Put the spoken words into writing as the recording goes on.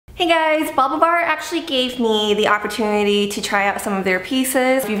Hey guys, BaubleBar actually gave me the opportunity to try out some of their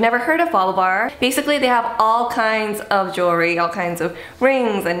pieces. If you've never heard of BaubleBar, basically they have all kinds of jewelry, all kinds of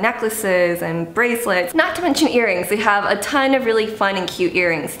rings and necklaces and bracelets, not to mention earrings. They have a ton of really fun and cute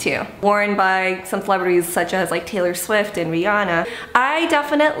earrings too, worn by some celebrities such as like Taylor Swift and Rihanna. I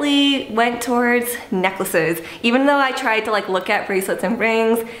definitely went towards necklaces. Even though I tried to like look at bracelets and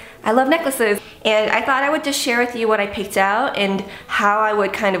rings, I love necklaces, and I thought I would just share with you what I picked out and how I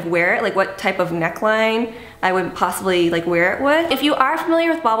would kind of wear it, like what type of neckline I would possibly like wear it with. If you are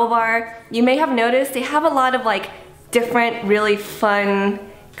familiar with BaubleBar, you may have noticed they have a lot of like different really fun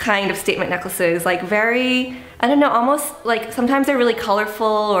kind of statement necklaces, like very, I don't know, almost like sometimes they're really colorful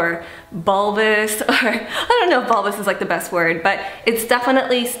or bulbous, or I don't know if bulbous is like the best word, but it's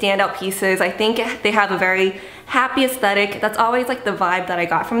definitely standout pieces. I think they have a very happy aesthetic. That's always like the vibe that I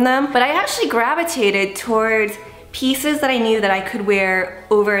got from them. But I actually gravitated towards pieces that I knew that I could wear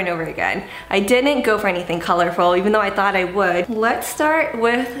over and over again. I didn't go for anything colorful, even though I thought I would. Let's start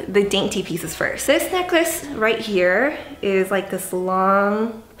with the dainty pieces first. This necklace right here is like this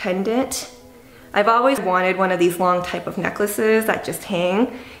long pendant. I've always wanted one of these long type of necklaces that just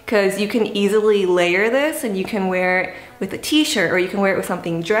hang, because you can easily layer this and you can wear it with a t-shirt or you can wear it with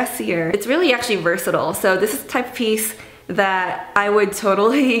something dressier. It's really actually versatile. So this is the type of piece that I would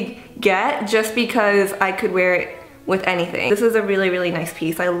totally get just because I could wear it with anything. This is a really, really nice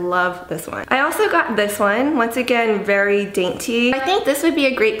piece. I love this one. I also got this one, once again, very dainty. I think this would be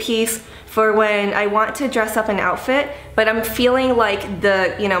a great piece for when I want to dress up an outfit, but I'm feeling like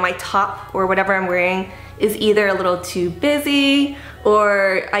the, you know, my top or whatever I'm wearing is either a little too busy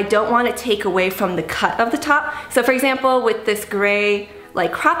or I don't want to take away from the cut of the top. So for example, with this gray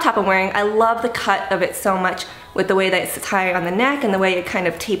like crop top I'm wearing, I love the cut of it so much with the way that it's high on the neck and the way it kind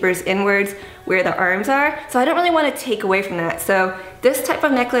of tapers inwards where the arms are. So I don't really want to take away from that. So this type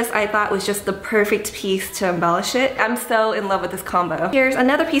of necklace I thought was just the perfect piece to embellish it. I'm so in love with this combo. Here's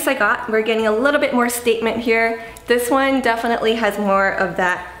another piece I got. We're getting a little bit more statement here. This one definitely has more of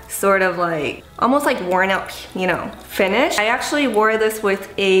that sort of like, almost like worn out, you know, finish. I actually wore this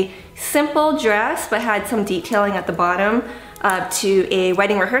with a simple dress but had some detailing at the bottom to a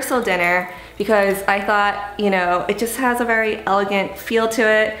wedding rehearsal dinner because I thought, you know, it just has a very elegant feel to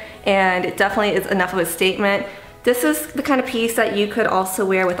it and it definitely is enough of a statement. This is the kind of piece that you could also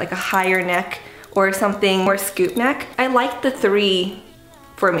wear with like a higher neck or something more scoop neck. I like the 3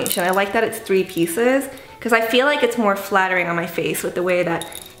 formation. I like that it's 3 pieces because I feel like it's more flattering on my face with the way that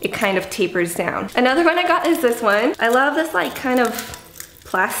it kind of tapers down. Another one I got is this one. I love this like kind of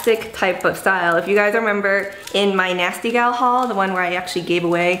plastic type of style. If you guys remember in my Nasty Gal haul, the one where I actually gave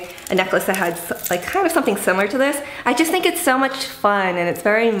away a necklace that had like kind of something similar to this, I just think it's so much fun and it's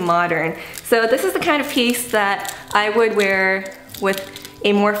very modern. So this is the kind of piece that I would wear with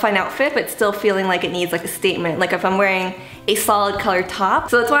a more fun outfit but still feeling like it needs like a statement, like if I'm wearing a solid colored top.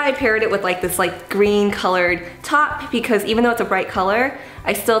 So that's why I paired it with like this like green colored top, because even though it's a bright color,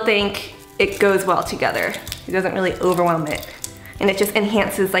 I still think it goes well together. It doesn't really overwhelm it. And it just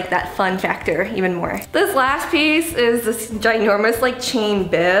enhances like that fun factor even more. This last piece is this ginormous like chain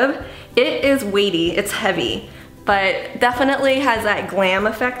bib. It is weighty, it's heavy, but definitely has that glam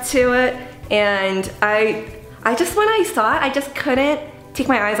effect to it. And I just, when I saw it, I just couldn't take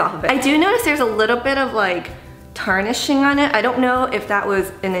my eyes off of it. I do notice there's a little bit of like tarnishing on it. I don't know if that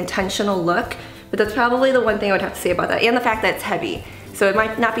was an intentional look, but that's probably the one thing I would have to say about that, and the fact that it's heavy. So it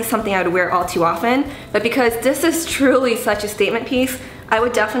might not be something I would wear all too often, but because this is truly such a statement piece, I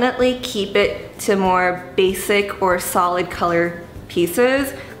would definitely keep it to more basic or solid color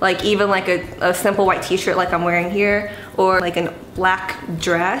pieces, like even like a simple white t-shirt like I'm wearing here, or like a black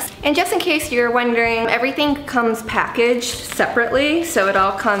dress. And just in case you're wondering, everything comes packaged separately, so it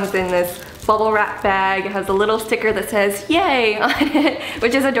all comes in this bubble wrap bag. It has a little sticker that says "Yay" on it,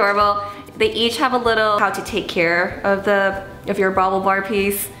 which is adorable. They each have a little how to take care of your BaubleBar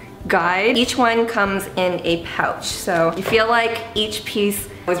piece guide. Each one comes in a pouch, so you feel like each piece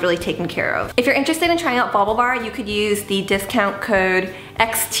was really taken care of. If you're interested in trying out BaubleBar, you could use the discount code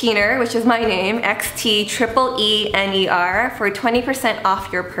xteeener, which is my name, XTEENER, for 20%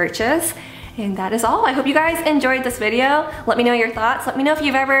 off your purchase. And that is all. I hope you guys enjoyed this video. Let me know your thoughts. Let me know if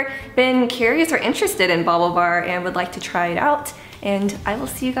you've ever been curious or interested in BaubleBar and would like to try it out. And I will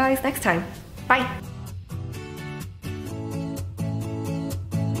see you guys next time. Bye.